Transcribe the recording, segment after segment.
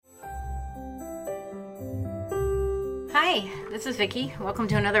Hi, this is Vicki. Welcome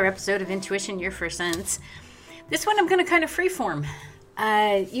to another episode of Intuition, Your First Sense. This one I'm going to kind of freeform.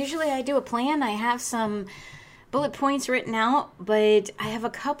 Usually I do a plan. I have some bullet points written out, but I have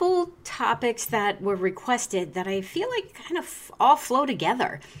a couple topics that were requested that I feel like kind of all flow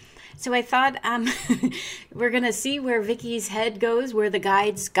together. So I thought we're going to see where Vicki's head goes, where the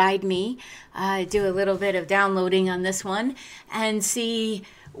guides guide me, do a little bit of downloading on this one and see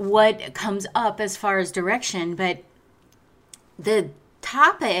what comes up as far as direction. But the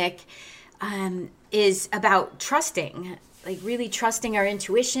topic is about trusting, like really trusting our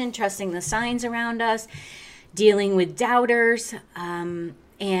intuition, trusting the signs around us, dealing with doubters,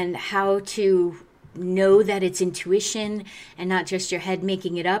 and how to know that it's intuition and not just your head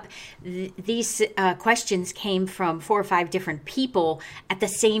making it up. These questions came from 4 or 5 different people at the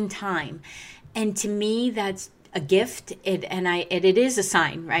same time. And to me, that's a gift, it is a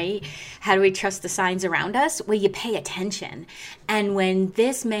sign, right? How do we trust the signs around us? Well, you pay attention. And when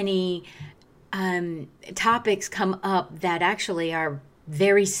this many topics come up that actually are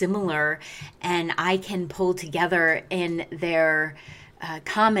very similar and I can pull together in their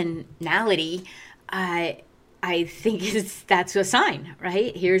commonality, I think that's a sign,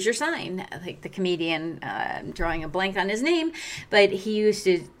 right? Here's your sign. Like the comedian, I'm drawing a blank on his name, but he used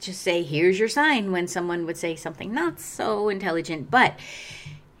to just say, here's your sign, when someone would say something not so intelligent. But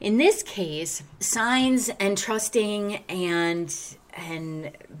in this case, signs and trusting and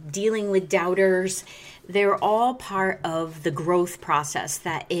dealing with doubters, they're all part of the growth process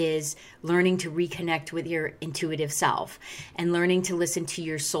that is learning to reconnect with your intuitive self and learning to listen to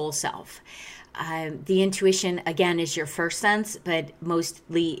your soul self. The intuition, again, is your first sense, but most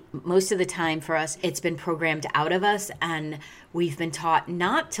of the time for us, it's been programmed out of us, and we've been taught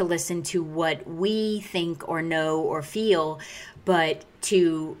not to listen to what we think or know or feel, but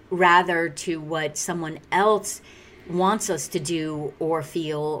rather to what someone else wants us to do or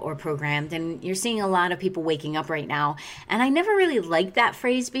feel or programmed. And you're seeing a lot of people waking up right now. And I never really liked that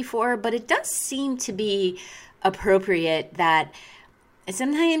phrase before, but it does seem to be appropriate that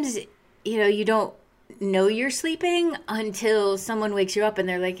sometimes, you don't know you're sleeping until someone wakes you up and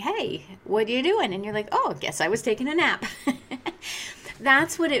they're like, hey, what are you doing? And you're like, oh, guess I was taking a nap.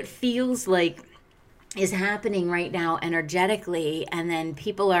 That's what it feels like is happening right now energetically. And then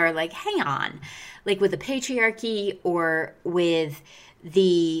people are like, hang on, like with the patriarchy or with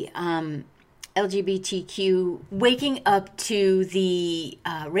the LGBTQ, waking up to the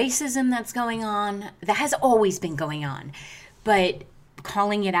racism that's going on, that has always been going on, but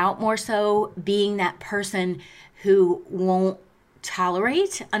calling it out more so, being that person who won't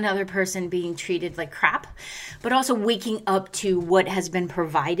tolerate another person being treated like crap, but also waking up to what has been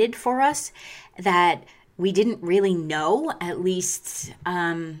provided for us that we didn't really know. At least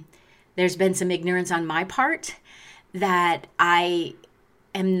there's been some ignorance on my part that I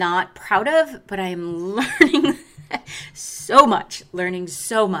am not proud of, but I am learning so much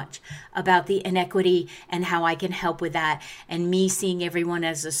about the inequity and how I can help with that. And me seeing everyone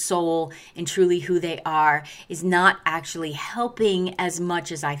as a soul and truly who they are is not actually helping as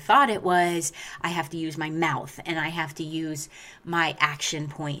much as I thought it was. I have to use my mouth and I have to use my action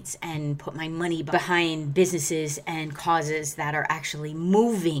points and put my money behind businesses and causes that are actually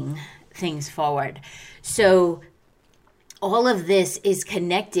moving things forward. So all of this is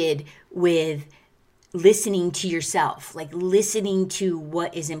connected with listening to yourself, like listening to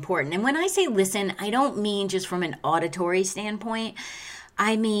what is important. And when I say listen, I don't mean just from an auditory standpoint.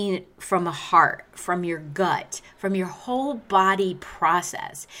 I mean from a heart, from your gut, from your whole body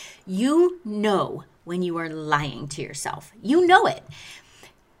process. You know when you are lying to yourself. You know it.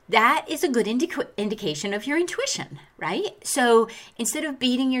 That is a good indication of your intuition, right? So instead of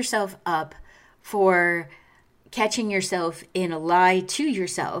beating yourself up for catching yourself in a lie to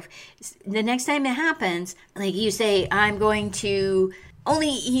yourself, the next time it happens, like you say, I'm going to only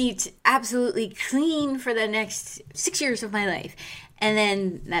eat absolutely clean for the next 6 years of my life. And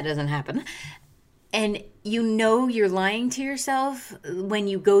then that doesn't happen. And you're lying to yourself when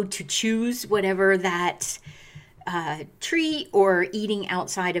you go to choose whatever that treat or eating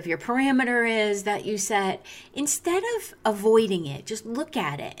outside of your parameter is that you set. Instead of avoiding it, just look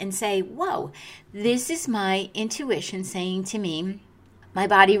at it and say, whoa, this is my intuition saying to me, my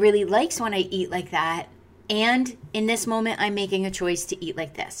body really likes when I eat like that. And in this moment, I'm making a choice to eat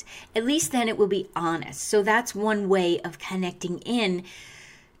like this. At least then it will be honest. So that's one way of connecting in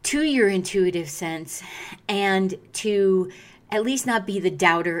to your intuitive sense and to at least not be the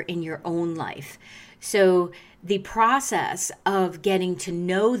doubter in your own life. So the process of getting to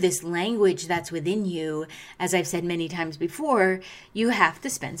know this language that's within you, as I've said many times before, you have to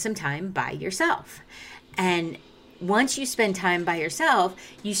spend some time by yourself. And once you spend time by yourself,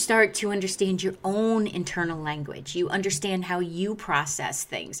 you start to understand your own internal language. You understand how you process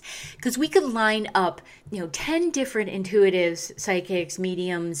things. Because we could line up, 10 different intuitives, psychics,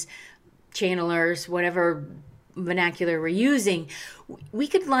 mediums, channelers, whatever vernacular we're using. We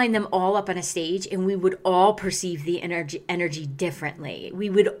could line them all up on a stage and we would all perceive the energy differently. We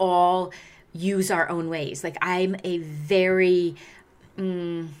would all use our own ways. Like I'm a very,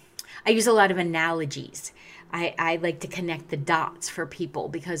 I use a lot of analogies. I like to connect the dots for people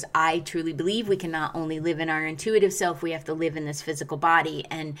because I truly believe we can not only live in our intuitive self, we have to live in this physical body,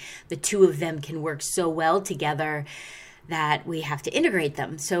 and the two of them can work so well together that we have to integrate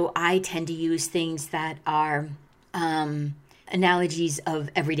them. So I tend to use things that are analogies of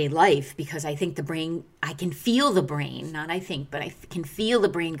everyday life because I think the brain, I can feel the brain, not I think, but I can feel the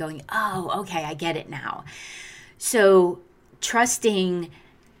brain going, oh, okay, I get it now. So trusting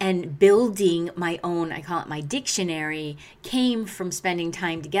and building my own, I call it my dictionary, came from spending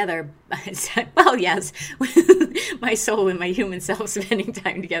time together. Well, yes, my soul and my human self spending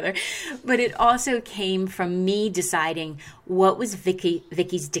time together. But it also came from me deciding what was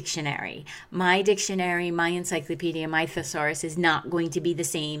Vicky's dictionary. My dictionary, my encyclopedia, my thesaurus is not going to be the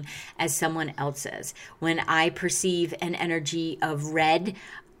same as someone else's. When I perceive an energy of red,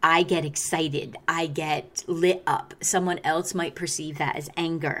 I get excited. I get lit up. Someone else might perceive that as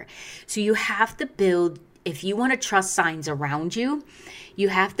anger. So you have to build, if you want to trust signs around you, you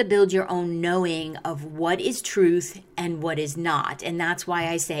have to build your own knowing of what is truth and what is not. And that's why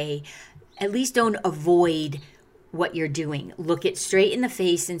I say, at least don't avoid what you're doing. Look it straight in the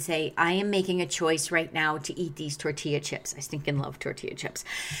face and say, I am making a choice right now to eat these tortilla chips. I stinking love tortilla chips.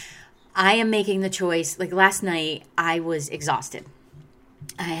 I am making the choice. Like last night, I was exhausted.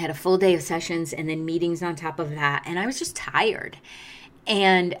 I had a full day of sessions and then meetings on top of that. And I was just tired.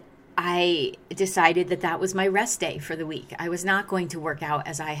 And I decided that that was my rest day for the week. I was not going to work out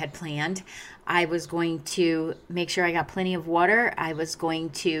as I had planned. I was going to make sure I got plenty of water. I was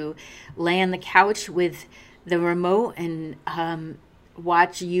going to lay on the couch with the remote and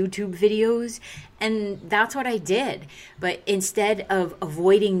watch YouTube videos. And that's what I did. But instead of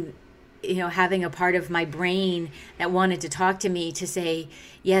avoiding having a part of my brain that wanted to talk to me to say,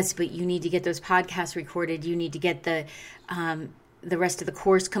 yes, but you need to get those podcasts recorded. You need to get the rest of the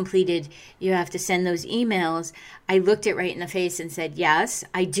course completed. You have to send those emails. I looked it right in the face and said, yes,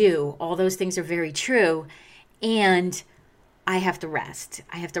 I do. All those things are very true. And I have to rest.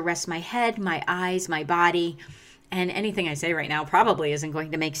 I have to rest my head, my eyes, my body. And anything I say right now probably isn't going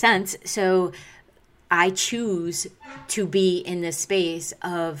to make sense. So I choose to be in this space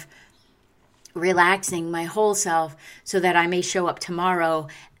of relaxing my whole self so that I may show up tomorrow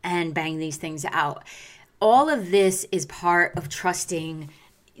and bang these things out. All of this is part of trusting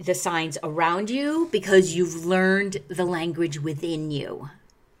the signs around you because you've learned the language within you.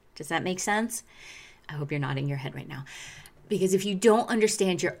 Does that make sense? I hope you're nodding your head right now. Because if you don't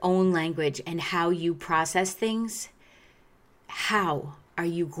understand your own language and how you process things, how are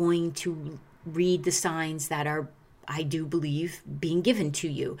you going to read the signs that are, I do believe, being given to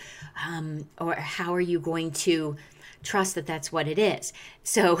you? Or how are you going to trust that that's what it is?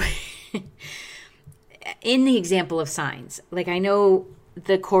 So in the example of signs, like I know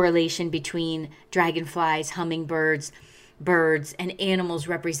the correlation between dragonflies, hummingbirds, birds, and animals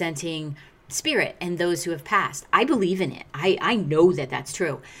representing spirit and those who have passed. I believe in it. I know that that's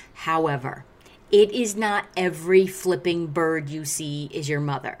true. However, it is not every flipping bird you see is your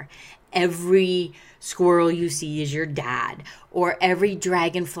mother. Every squirrel you see is your dad, or every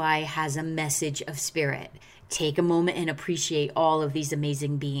dragonfly has a message of spirit. Take a moment and appreciate all of these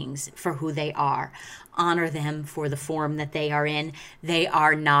amazing beings for who they are. Honor them for the form that they are in. They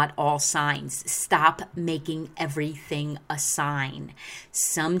are not all signs. Stop making everything a sign.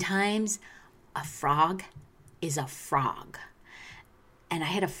 Sometimes a frog is a frog. And I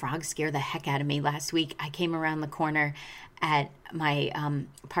had a frog scare the heck out of me last week. I came around the corner at my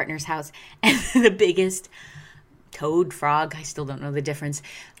partner's house, and the biggest toad frog, I still don't know the difference,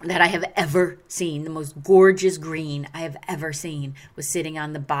 that I have ever seen, the most gorgeous green I have ever seen, was sitting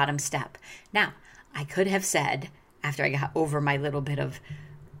on the bottom step. Now, I could have said, after I got over my little bit of,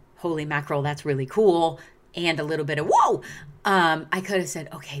 holy mackerel, that's really cool, and a little bit of, whoa, I could have said,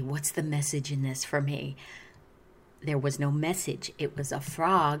 okay, what's the message in this for me? There was no message. It was a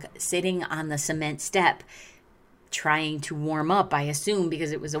frog sitting on the cement step trying to warm up, I assume,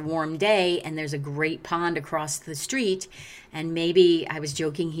 because it was a warm day and there's a great pond across the street. And maybe, I was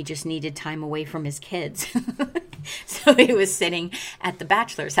joking, he just needed time away from his kids. So he was sitting at the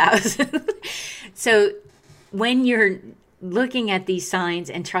bachelor's house. So when you're looking at these signs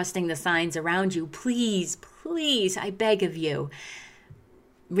and trusting the signs around you, please, please, I beg of you,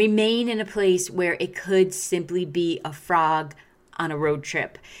 remain in a place where it could simply be a frog on a road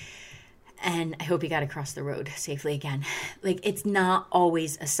trip. And I hope you got across the road safely again. Like, it's not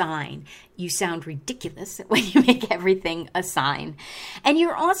always a sign. You sound ridiculous when you make everything a sign. And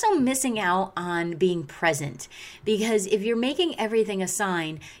you're also missing out on being present, because if you're making everything a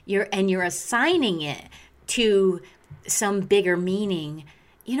sign, you're assigning it to some bigger meaning,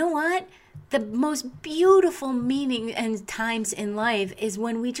 you know what? The most beautiful meaning and times in life is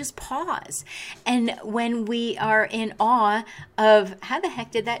when we just pause, and when we are in awe of how the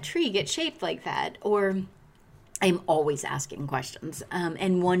heck did that tree get shaped like that? Or I'm always asking questions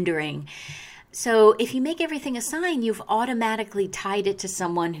and wondering. So if you make everything a sign, you've automatically tied it to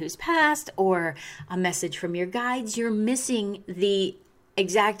someone who's passed or a message from your guides. You're missing the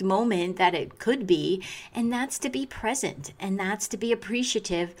exact moment that it could be, and that's to be present, and that's to be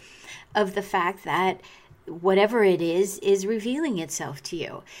appreciative of the fact that whatever it is revealing itself to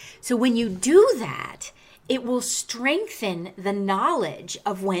you. So when you do that, it will strengthen the knowledge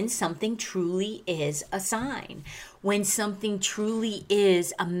of when something truly is a sign, when something truly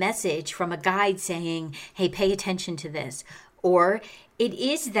is a message from a guide saying, hey, pay attention to this. Or it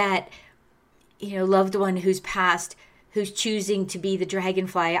is that, loved one who's passed, who's choosing to be the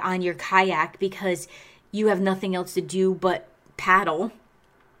dragonfly on your kayak because you have nothing else to do but paddle,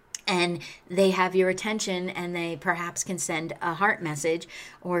 and they have your attention, and they perhaps can send a heart message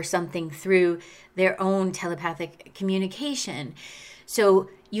or something through their own telepathic communication. So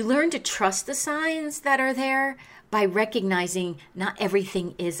you learn to trust the signs that are there by recognizing not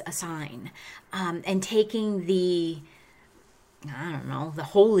everything is a sign, and taking the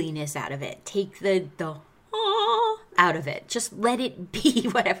holiness out of it. Take the out of it. Just let it be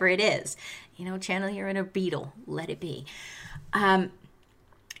whatever it is. Channel your inner beetle. Let it be.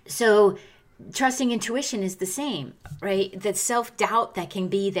 So trusting intuition is the same, right? That self-doubt that can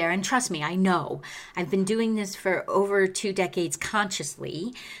be there. And trust me, I know. I've been doing this for over 2 decades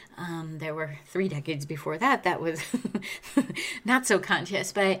consciously. There were 3 decades before that was not so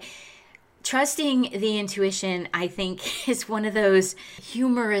conscious. But trusting the intuition, I think, is one of those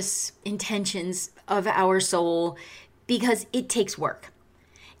humorous intentions of our soul, because it takes work.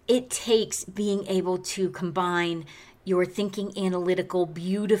 It takes being able to combine your thinking analytical,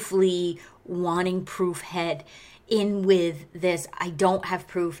 beautifully wanting proof head in with this, I don't have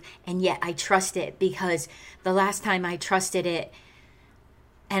proof, and yet I trust it, because the last time I trusted it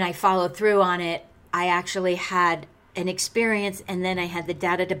and I followed through on it, I actually had an experience, and then I had the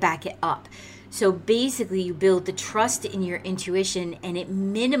data to back it up. So basically, you build the trust in your intuition, and it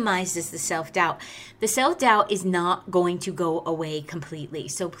minimizes the self-doubt. The self-doubt is not going to go away completely.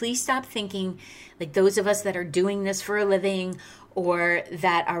 So please stop thinking, like those of us that are doing this for a living or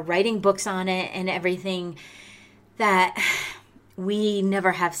that are writing books on it and everything, that we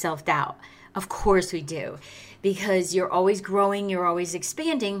never have self-doubt. Of course we do, because you're always growing, you're always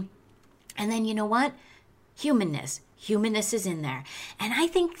expanding. And then you know what? Humanness is in there. And I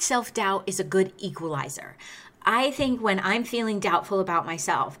think self-doubt is a good equalizer. I think when I'm feeling doubtful about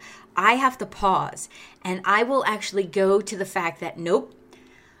myself, I have to pause, and I will actually go to the fact that, nope,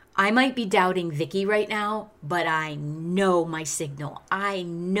 I might be doubting Vicky right now, but I know my signal. I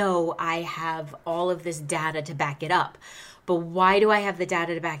know I have all of this data to back it up. But why do I have the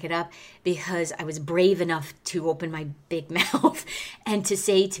data to back it up? Because I was brave enough to open my big mouth and to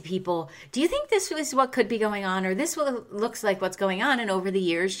say to people, do you think this is what could be going on? Or this looks like what's going on? And over the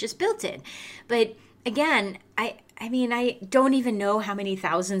years, just built it. But again, I don't even know how many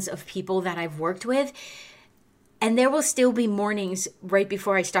thousands of people that I've worked with. And there will still be mornings right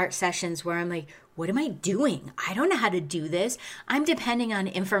before I start sessions where I'm like, what am I doing? I don't know how to do this. I'm depending on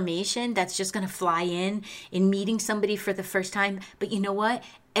information that's just going to fly in meeting somebody for the first time. But you know what?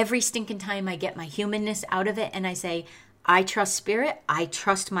 Every stinking time I get my humanness out of it and I say, I trust spirit. I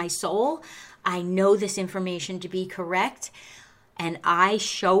trust my soul. I know this information to be correct. And I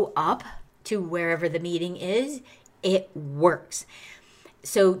show up to wherever the meeting is. It works.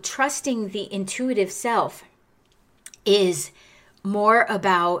 So trusting the intuitive self is more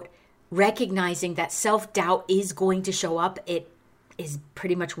about recognizing that self-doubt is going to show up. It is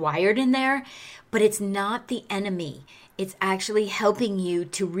pretty much wired in there, but it's not the enemy. It's actually helping you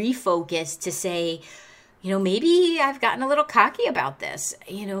to refocus, to say, maybe I've gotten a little cocky about this.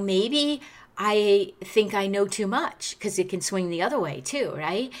 Maybe I think I know too much, because it can swing the other way too,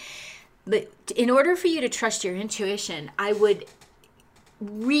 right? But in order for you to trust your intuition, I would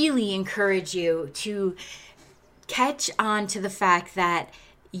really encourage you to catch on to the fact that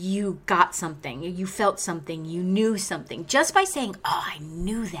you got something, you felt something, you knew something. Just by saying, oh, I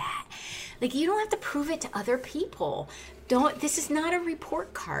knew that. Like, you don't have to prove it to other people. This is not a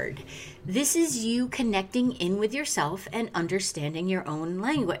report card. This is you connecting in with yourself and understanding your own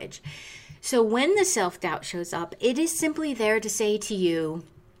language. So when the self-doubt shows up, it is simply there to say to you,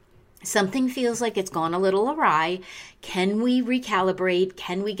 something feels like it's gone a little awry. Can we recalibrate?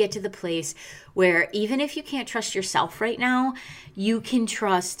 Can we get to the place where even if you can't trust yourself right now, you can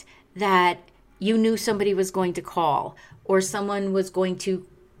trust that you knew somebody was going to call, or someone was going to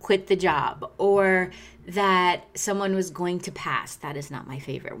quit the job, or that someone was going to pass. That is not my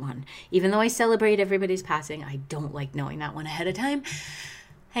favorite one. Even though I celebrate everybody's passing, I don't like knowing that one ahead of time.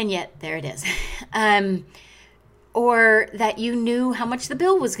 And yet, there it is. Or that you knew how much the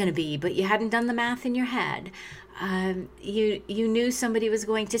bill was going to be, but you hadn't done the math in your head. You knew somebody was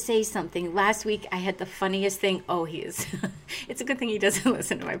going to say something. Last week, I had the funniest thing. Oh, he is. It's a good thing he doesn't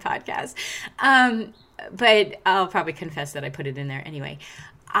listen to my podcast. But I'll probably confess that I put it in there anyway.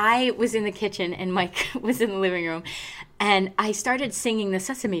 I was in the kitchen and Mike was in the living room, and I started singing the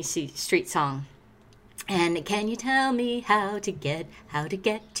Sesame Street song. And can you tell me how to get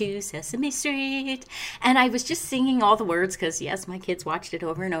to Sesame Street? And I was just singing all the words because, yes, my kids watched it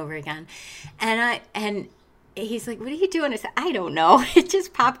over and over again. And he's like, what are you doing? I said, I don't know. It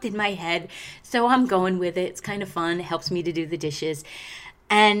just popped in my head. So I'm going with it. It's kind of fun. It helps me to do the dishes.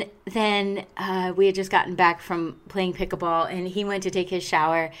 And then we had just gotten back from playing pickleball, and he went to take his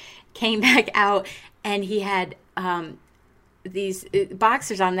shower, came back out, and he had these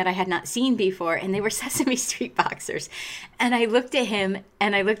boxers on that I had not seen before, and they were Sesame Street boxers. And I looked at him,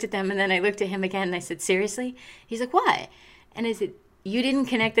 and I looked at them, and then I looked at him again, and I said, seriously? He's like, what? And I said, you didn't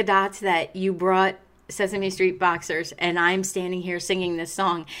connect the dots that you brought Sesame Street boxers, and I'm standing here singing this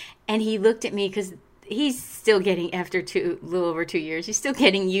song. And he looked at me because he's still getting, after a little over 2 years, he's still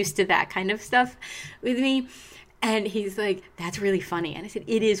getting used to that kind of stuff with me. And he's like, that's really funny. And I said,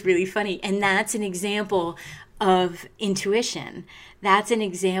 it is really funny. And that's an example of intuition. That's an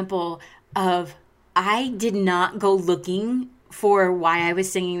example of, I did not go looking for why I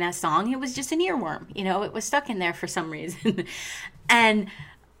was singing that song. It was just an earworm. It was stuck in there for some reason. And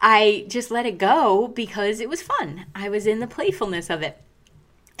I just let it go because it was fun. I was in the playfulness of it.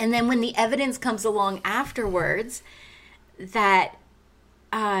 And then when the evidence comes along afterwards that,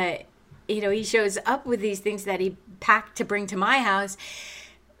 he shows up with these things that he packed to bring to my house,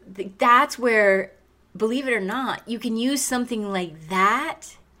 that's where, believe it or not, you can use something like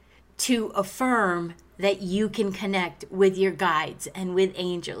that to affirm that you can connect with your guides and with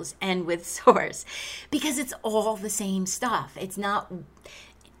angels and with source, because it's all the same stuff.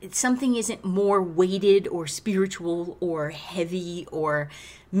 Something isn't more weighted or spiritual or heavy or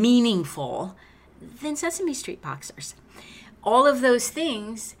meaningful than Sesame Street boxers. All of those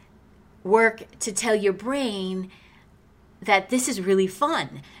things work to tell your brain that this is really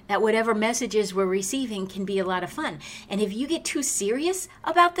fun, that whatever messages we're receiving can be a lot of fun. And if you get too serious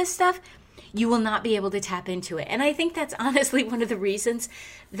about this stuff, you will not be able to tap into it. And I think that's honestly one of the reasons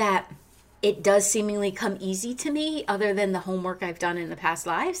that it does seemingly come easy to me, other than the homework I've done in the past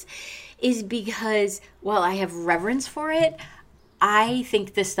lives, is because, while I have reverence for it, I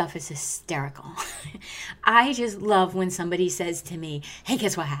think this stuff is hysterical. I just love when somebody says to me, hey,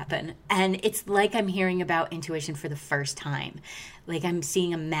 guess what happened? And it's like I'm hearing about intuition for the first time, like I'm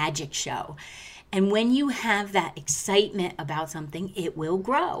seeing a magic show. And when you have that excitement about something, it will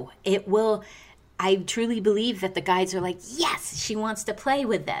grow. It will. I truly believe that the guides are like, yes, she wants to play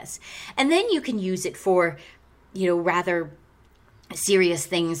with this. And then you can use it for, rather serious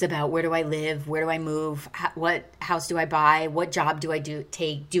things about, where do I live? Where do I move? What house do I buy? What job do I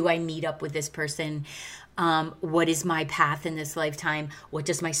take? Do I meet up with this person? What is my path in this lifetime? What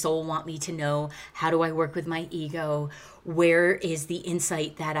does my soul want me to know? How do I work with my ego? Where is the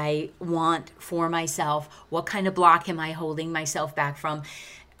insight that I want for myself? What kind of block am I holding myself back from?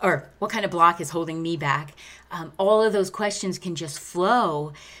 Or what kind of block is holding me back? All of those questions can just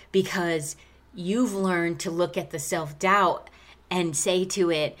flow because you've learned to look at the self-doubt and say to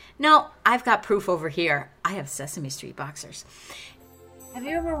it, no, I've got proof over here. I have Sesame Street boxers. Have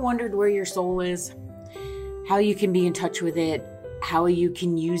you ever wondered where your soul is? How you can be in touch with it? How you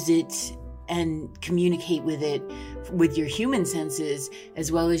can use it and communicate with it with your human senses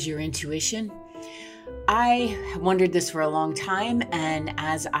as well as your intuition? I wondered this for a long time, and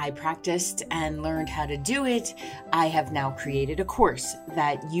as I practiced and learned how to do it, I have now created a course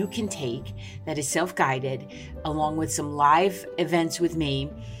that you can take that is self-guided, along with some live events with me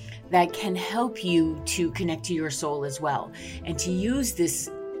that can help you to connect to your soul as well, and to use this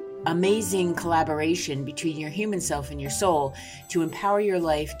amazing collaboration between your human self and your soul to empower your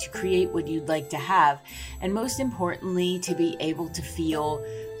life, to create what you'd like to have, and most importantly, to be able to feel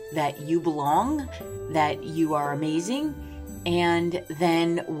that you belong, that you are amazing, and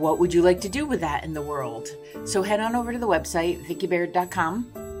then what would you like to do with that in the world? So head on over to the website,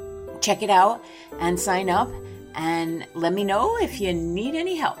 VickiBaird.com, check it out and sign up, and let me know if you need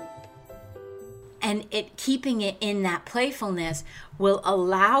any help. And keeping it in that playfulness will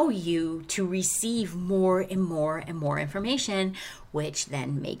allow you to receive more and more and more information, which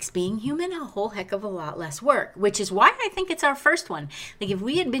then makes being human a whole heck of a lot less work, which is why I think it's our first one. Like, if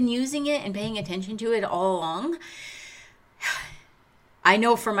we had been using it and paying attention to it all along, I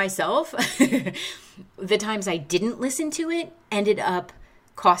know for myself, the times I didn't listen to it ended up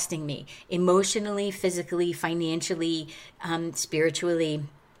costing me emotionally, physically, financially, spiritually,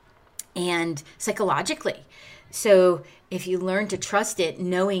 and psychologically. So if you learn to trust it,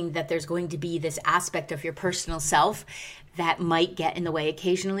 knowing that there's going to be this aspect of your personal self that might get in the way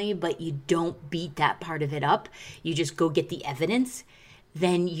occasionally, but you don't beat that part of it up, you just go get the evidence,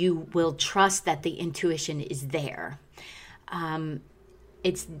 then you will trust that the intuition is there.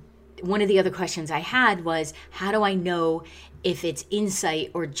 It's one of the other questions I had was, how do I know if it's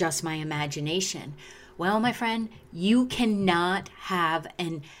insight or just my imagination? Well, my friend, you cannot have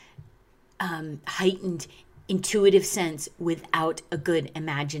an heightened intuitive sense without a good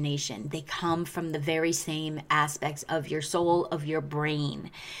imagination. They come from the very same aspects of your soul, of your brain,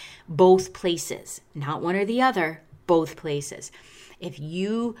 both places, not one or the other, both places. If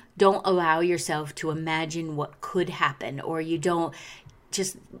you don't allow yourself to imagine what could happen, or you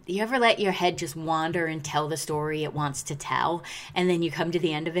ever let your head just wander and tell the story it wants to tell, and then you come to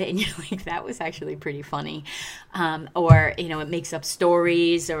the end of it and you're like, that was actually pretty funny. Or, it makes up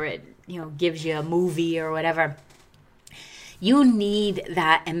stories, or it, gives you a movie or whatever. You need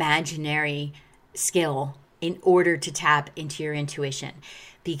that imaginary skill in order to tap into your intuition,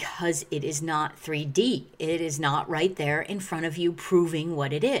 because it is not 3D. It is not right there in front of you proving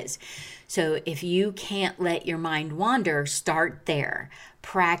what it is. So if you can't let your mind wander, start there.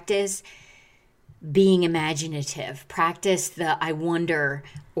 Practice being imaginative. Practice the I wonder,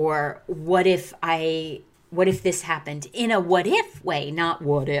 or what if this happened, in a what if way, not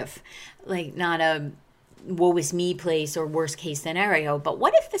what if, like not a woe is me place or worst case scenario, but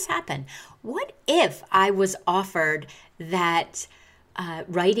what if this happened? What if I was offered that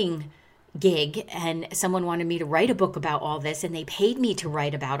writing gig and someone wanted me to write a book about all this, and they paid me to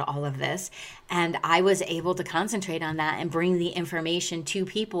write about all of this, and I was able to concentrate on that and bring the information to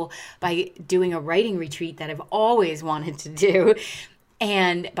people by doing a writing retreat that I've always wanted to do,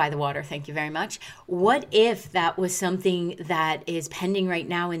 and by the water, thank you very much. What if that was something that is pending right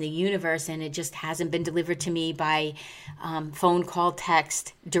now in the universe, and it just hasn't been delivered to me by phone call,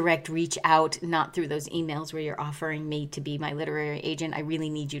 text, direct reach out, not through those emails where you're offering me to be my literary agent. I really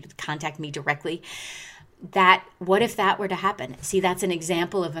need you to contact me directly. What if that were to happen? See, that's an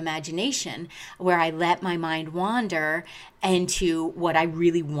example of imagination where I let my mind wander into what I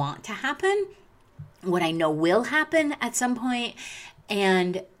really want to happen, what I know will happen at some point.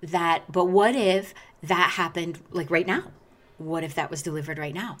 But what if that happened like right now? What if that was delivered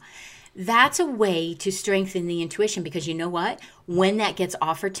right now? That's a way to strengthen the intuition, because you know what? When that gets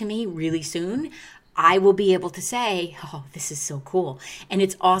offered to me really soon, I will be able to say, oh, this is so cool. And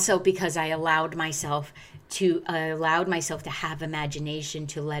it's also because I allowed myself to have imagination,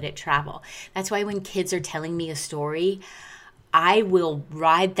 to let it travel. That's why when kids are telling me a story, I will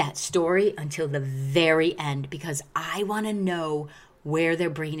ride that story until the very end, because I want to know where their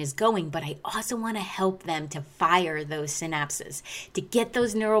brain is going, but I also want to help them to fire those synapses, to get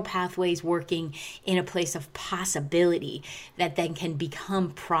those neural pathways working in a place of possibility that then can become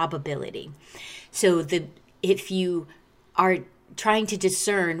probability. So if you are trying to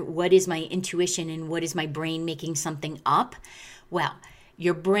discern what is my intuition and what is my brain making something up, well,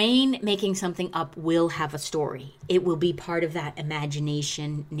 your brain making something up will have a story. It will be part of that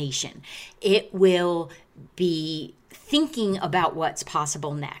imagination nation. It will be thinking about what's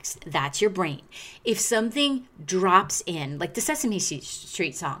possible next. That's your brain. If something drops in, like the Sesame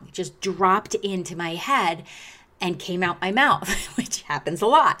Street song, just dropped into my head and came out my mouth, which happens a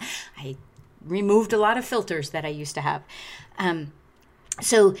lot. I removed a lot of filters that I used to have.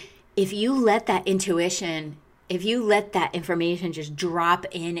 So if you let that intuition, if you let that information just drop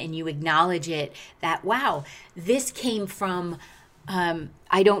in and you acknowledge it, that, wow, this came from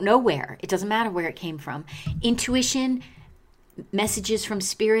I don't know where. It doesn't matter where it came from. Intuition, messages from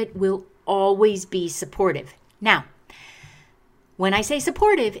spirit will always be supportive. Now, when I say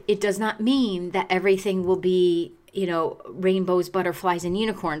supportive, it does not mean that everything will be, rainbows, butterflies, and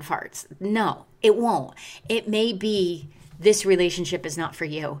unicorn farts. No, it won't. It may be, this relationship is not for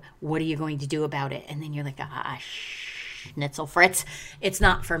you. What are you going to do about it? And then you're like, Schnitzel Fritz, it's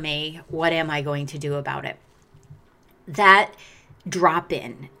not for me. What am I going to do about it? That drop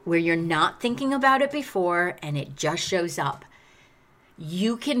in where you're not thinking about it before and it just shows up.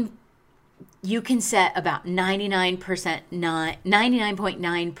 You can set about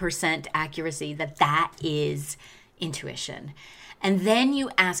 99.9% accuracy that is intuition. And then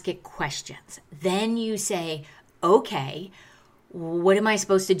you ask it questions. Then you say, okay, what am I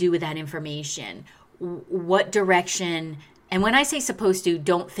supposed to do with that information? What direction? And when I say supposed to,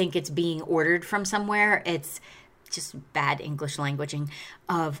 don't think it's being ordered from somewhere. It's just bad English languaging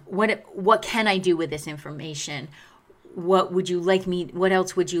of what can I do with this information? What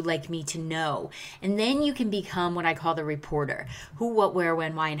else would you like me to know? And then you can become what I call the reporter. Who, what, where,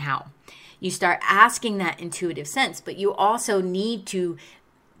 when, why, and how. You start asking that intuitive sense, but you also need to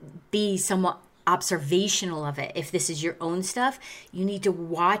be somewhat observational of it. If this is your own stuff, you need to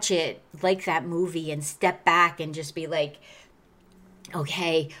watch it like that movie and step back and just be like,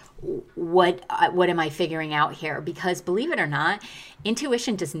 okay, what am I figuring out here? Because believe it or not,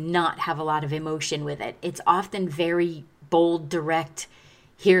 intuition does not have a lot of emotion with it. It's often very bold, direct.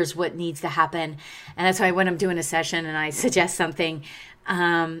 Here's what needs to happen. And that's why when I'm doing a session and I suggest something,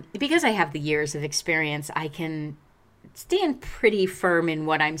 because I have the years of experience, I can stand pretty firm in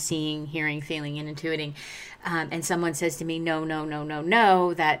what I'm seeing, hearing, feeling, and intuiting. And someone says to me,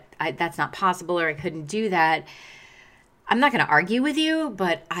 no, that's not possible, or I couldn't do that. I'm not going to argue with you,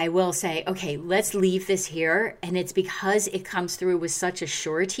 but I will say, okay, let's leave this here. And it's because it comes through with such a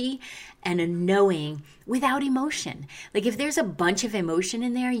surety and a knowing without emotion. Like if there's a bunch of emotion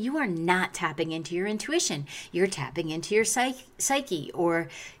in there, you are not tapping into your intuition. You're tapping into your psyche or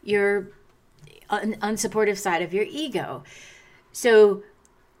your unsupportive side of your ego. So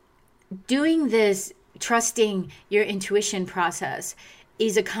doing this, trusting your intuition process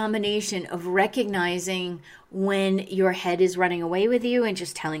is a combination of recognizing when your head is running away with you and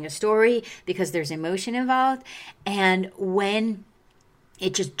just telling a story because there's emotion involved, and when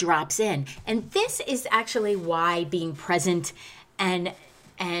it just drops in. And this is actually why being present and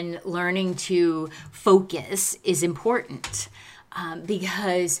learning to focus is important,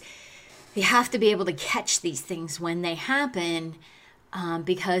 because you have to be able to catch these things when they happen,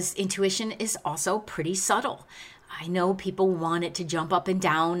 because intuition is also pretty subtle. I know people want it to jump up and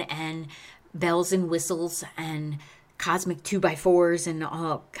down and bells and whistles and cosmic 2x4s and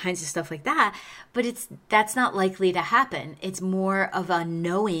all kinds of stuff like that, but that's not likely to happen. It's more of a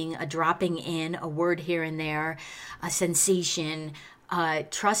knowing, a dropping in, a word here and there, a sensation,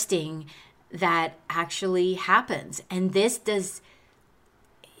 trusting that actually happens. And you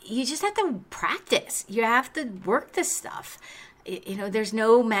just have to practice. You have to work this stuff. There's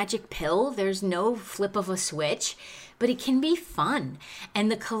no magic pill. There's no flip of a switch, but it can be fun.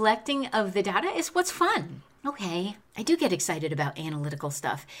 And the collecting of the data is what's fun. Okay, I do get excited about analytical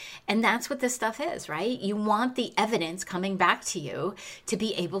stuff. And that's what this stuff is, right? You want the evidence coming back to you to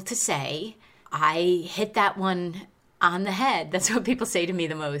be able to say, I hit that one on the head. That's what people say to me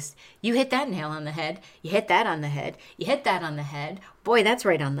the most. You hit that nail on the head. You hit that on the head. You hit that on the head. Boy, that's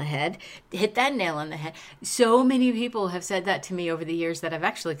right on the head. Hit that nail on the head. So many people have said that to me over the years that I've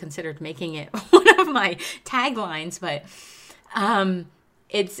actually considered making it one of my taglines. But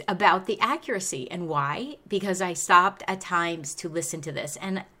it's about the accuracy. And why? Because I stopped at times to listen to this.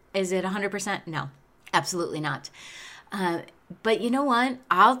 And is it 100%? No, absolutely not. But you know what?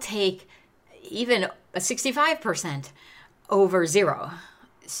 I'll take even a 65% over zero.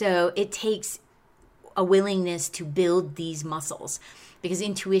 So it takes a willingness to build these muscles, because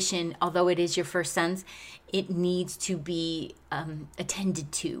intuition, although it is your first sense, it needs to be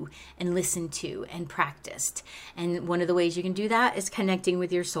attended to and listened to and practiced. And one of the ways you can do that is connecting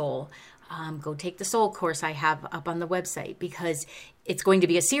with your soul. Go take the soul course I have up on the website, because it's going to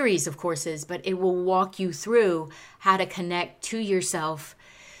be a series of courses, but it will walk you through how to connect to yourself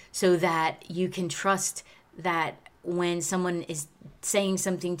so that you can trust that when someone is saying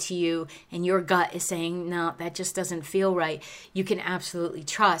something to you and your gut is saying, no, that just doesn't feel right, you can absolutely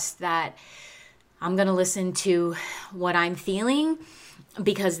trust that I'm going to listen to what I'm feeling,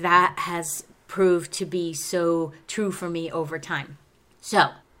 because that has proved to be so true for me over time. So,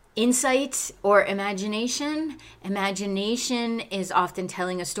 insight or imagination. Imagination is often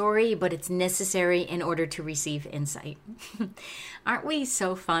telling a story, but it's necessary in order to receive insight. Aren't we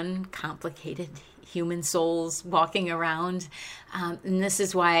so fun, complicated human souls walking around? And this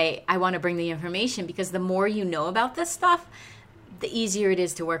is why I want to bring the information, because the more you know about this stuff, the easier it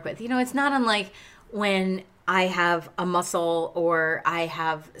is to work with. It's not unlike when I have a muscle or I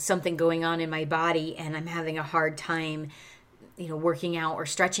have something going on in my body and I'm having a hard time working out or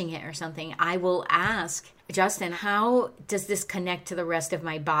stretching it or something, I will ask Justin, how does this connect to the rest of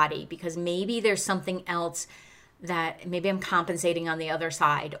my body? Because maybe there's something else that maybe I'm compensating on the other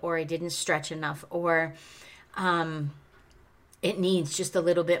side, or I didn't stretch enough, or it needs just a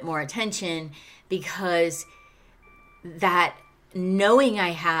little bit more attention, because that knowing I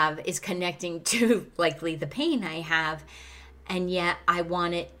have is connecting to likely the pain I have. And yet I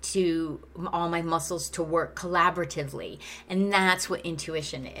want all my muscles to work collaboratively. And that's what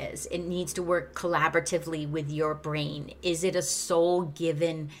intuition is. It needs to work collaboratively with your brain. Is it a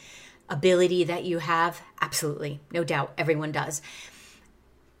soul-given ability that you have? Absolutely. No doubt. Everyone does.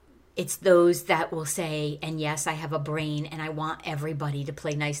 It's those that will say, and yes, I have a brain and I want everybody to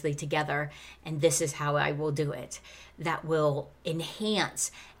play nicely together, and this is how I will do it, that will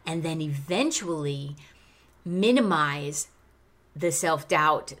enhance and then eventually minimize the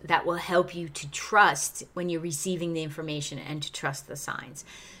self-doubt that will help you to trust when you're receiving the information and to trust the signs.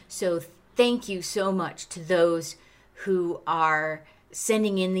 So thank you so much to those who are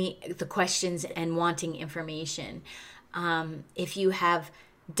sending in the questions and wanting information. If you have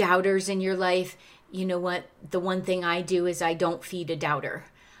doubters in your life, you know what? The one thing I do is I don't feed a doubter.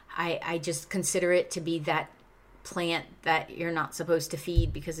 I just consider it to be that plant that you're not supposed to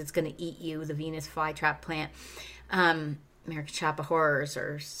feed because it's going to eat you, the Venus flytrap plant. American Shop of Horrors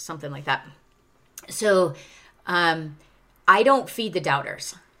or something like that. So I don't feed the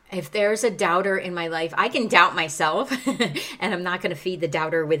doubters. If there's a doubter in my life, I can doubt myself and I'm not going to feed the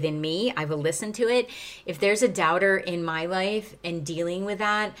doubter within me. I will listen to it. If there's a doubter in my life and dealing with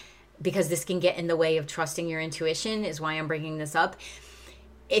that, because this can get in the way of trusting your intuition, is why I'm bringing this up.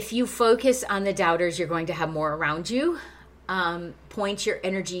 If you focus on the doubters, you're going to have more around you. Point your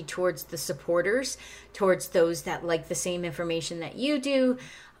energy towards the supporters, towards those that like the same information that you do.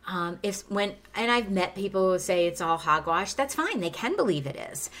 And I've met people who say it's all hogwash. That's fine. They can believe it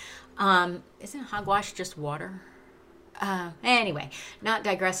is. Isn't hogwash just water? Anyway, not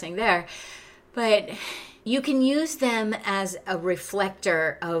digressing there, but you can use them as a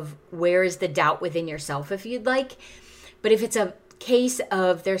reflector of where is the doubt within yourself if you'd like. But if it's a case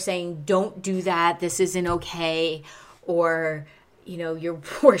of they're saying, don't do that, this isn't okay, or you're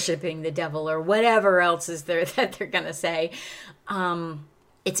worshiping the devil or whatever else is there that they're going to say,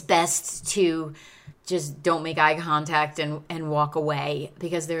 it's best to just don't make eye contact and walk away,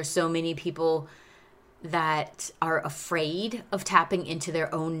 because there are so many people that are afraid of tapping into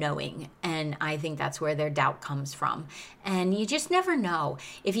their own knowing. And I think that's where their doubt comes from. And you just never know.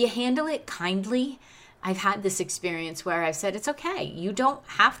 If you handle it kindly, I've had this experience where I've said, it's okay. You don't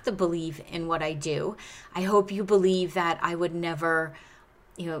have to believe in what I do. I hope you believe that I would never,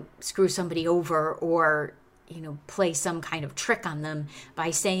 screw somebody over or, play some kind of trick on them by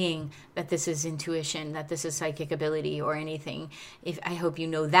saying that this is intuition, that this is psychic ability or anything. I hope you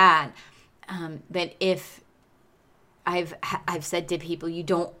know that. But if I've said to people, you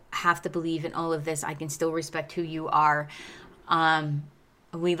don't have to believe in all of this. I can still respect who you are.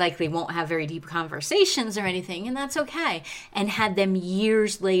 We likely won't have very deep conversations or anything, and that's okay. And had them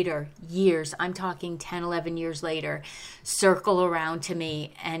years later, I'm talking 10, 11 years later, circle around to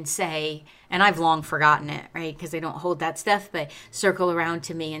me and say, and I've long forgotten it, right, because they don't hold that stuff, but circle around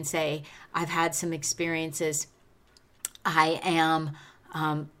to me and say, I've had some experiences. I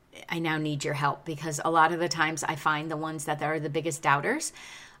now need your help, because a lot of the times I find the ones that are the biggest doubters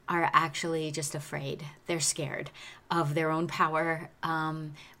are actually just afraid. They're scared of their own power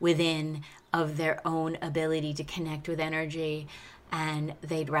within, of their own ability to connect with energy, and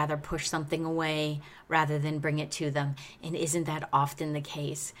they'd rather push something away rather than bring it to them. And isn't that often the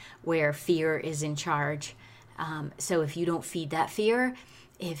case, where fear is in charge? So if you don't feed that fear,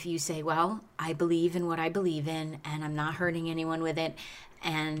 if you say, well, I believe in what I believe in, and I'm not hurting anyone with it,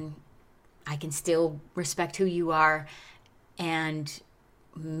 and I can still respect who you are, and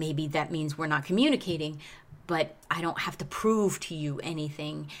maybe that means we're not communicating, but I don't have to prove to you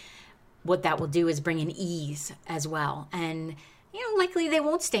anything. What that will do is bring an ease as well. And, likely they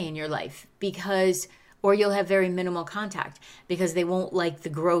won't stay in your life or you'll have very minimal contact, because they won't like the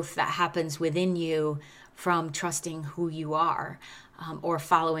growth that happens within you from trusting who you are, or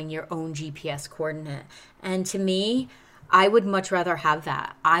following your own GPS coordinate. And to me, I would much rather have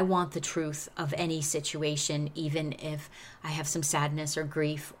that. I want the truth of any situation, even if I have some sadness or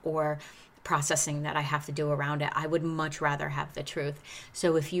grief or processing that I have to do around it. I would much rather have the truth.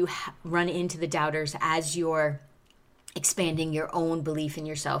 So if you run into the doubters as you're expanding your own belief in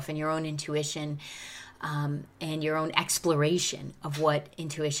yourself and your own intuition, and your own exploration of what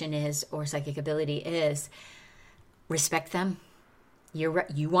intuition is or psychic ability is, respect them.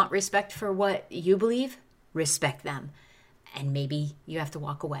 You want respect for what you believe? Respect them. and maybe you have to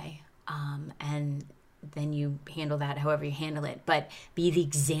walk away. And then you handle that however you handle it. But be the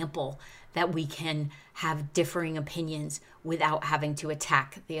example that we can have differing opinions without having to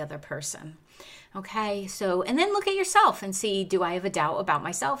attack the other person. Okay, so, and then look at yourself and see, do I have a doubt about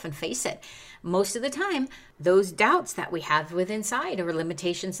myself? And face it. Most of the time, those doubts that we have within inside or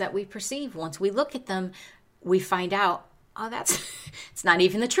limitations that we perceive, once we look at them, we find out, oh, it's not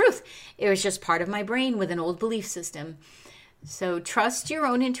even the truth. It was just part of my brain with an old belief system. So trust your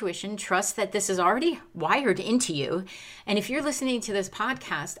own intuition. Trust that this is already wired into you. And if you're listening to this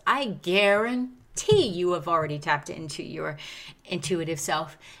podcast, I guarantee you have already tapped into your intuitive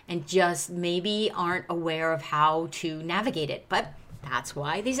self and just maybe aren't aware of how to navigate it. But that's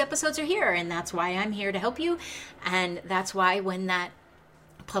why these episodes are here. And that's why I'm here to help you. And that's why when that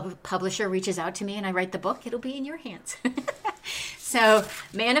publisher reaches out to me and I write the book, it'll be in your hands. So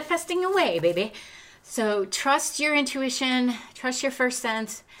manifesting away, baby. So trust your intuition, trust your first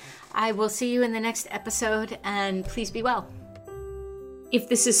sense. I will see you in the next episode, and please be well. If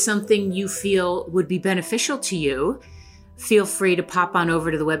this is something you feel would be beneficial to you, feel free to pop on over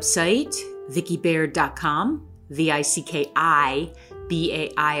to the website, VickiBaird.com,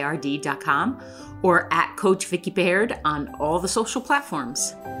 VickiBaird.com, or at Coach Vicki Baird on all the social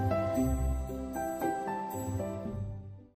platforms.